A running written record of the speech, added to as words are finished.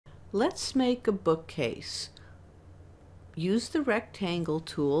Let's make a bookcase. Use the rectangle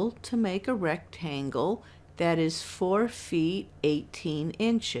tool to make a rectangle that is 4 feet 18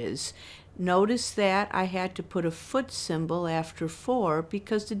 inches. Notice that I had to put a foot symbol after 4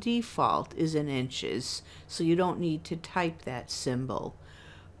 because the default is in inches, so you don't need to type that symbol.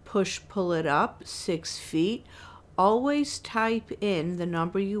 Pull it up 6 feet. Always type in the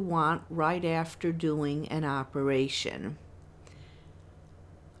number you want right after doing an operation.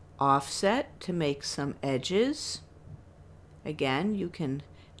 Offset to make some edges. Again, you can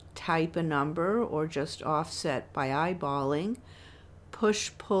type a number or just offset by eyeballing.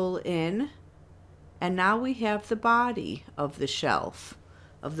 Pull in, and now we have the body of the shelf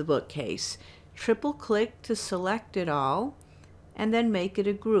of the bookcase. Triple click to select it all and then make it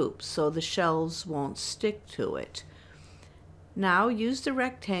a group so the shelves won't stick to it. Now use the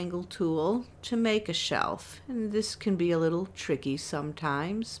rectangle tool to make a shelf, and this can be a little tricky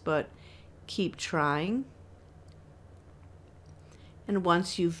sometimes, but keep trying. And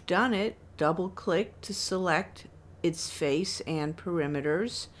once you've done it, double click to select its face and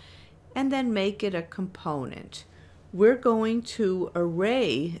perimeters, and then make it a component. We're going to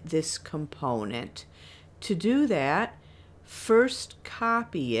array this component. To do that, first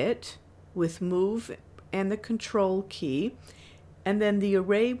copy it with Move and the Control key, and then the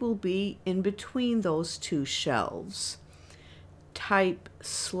array will be in between those two shelves. Type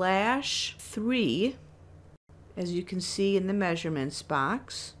 /3, as you can see in the measurements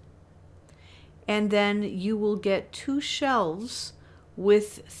box, and then you will get two shelves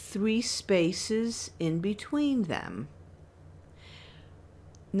with 3 spaces in between them.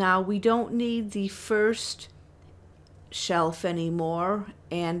 Now we don't need the first shelf anymore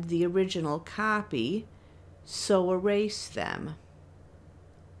and the original copy, so erase them.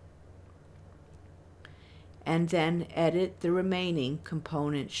 And then edit the remaining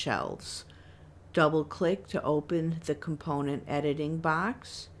component shelves. Double click to open the component editing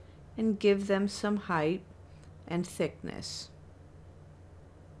box and give them some height and thickness.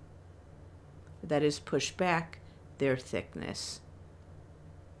 That is, push back their thickness.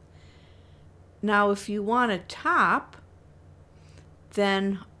 Now if you want a top,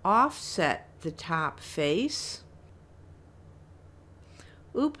 then offset the top face.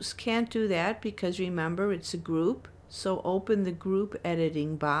 Oops, can't do that because remember it's a group, so open the group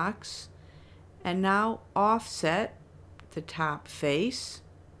editing box and now offset the top face.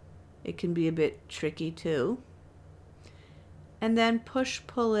 It can be a bit tricky too. And then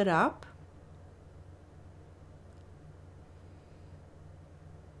pull it up.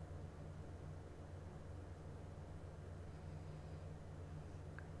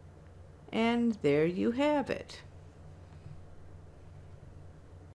 And there you have it.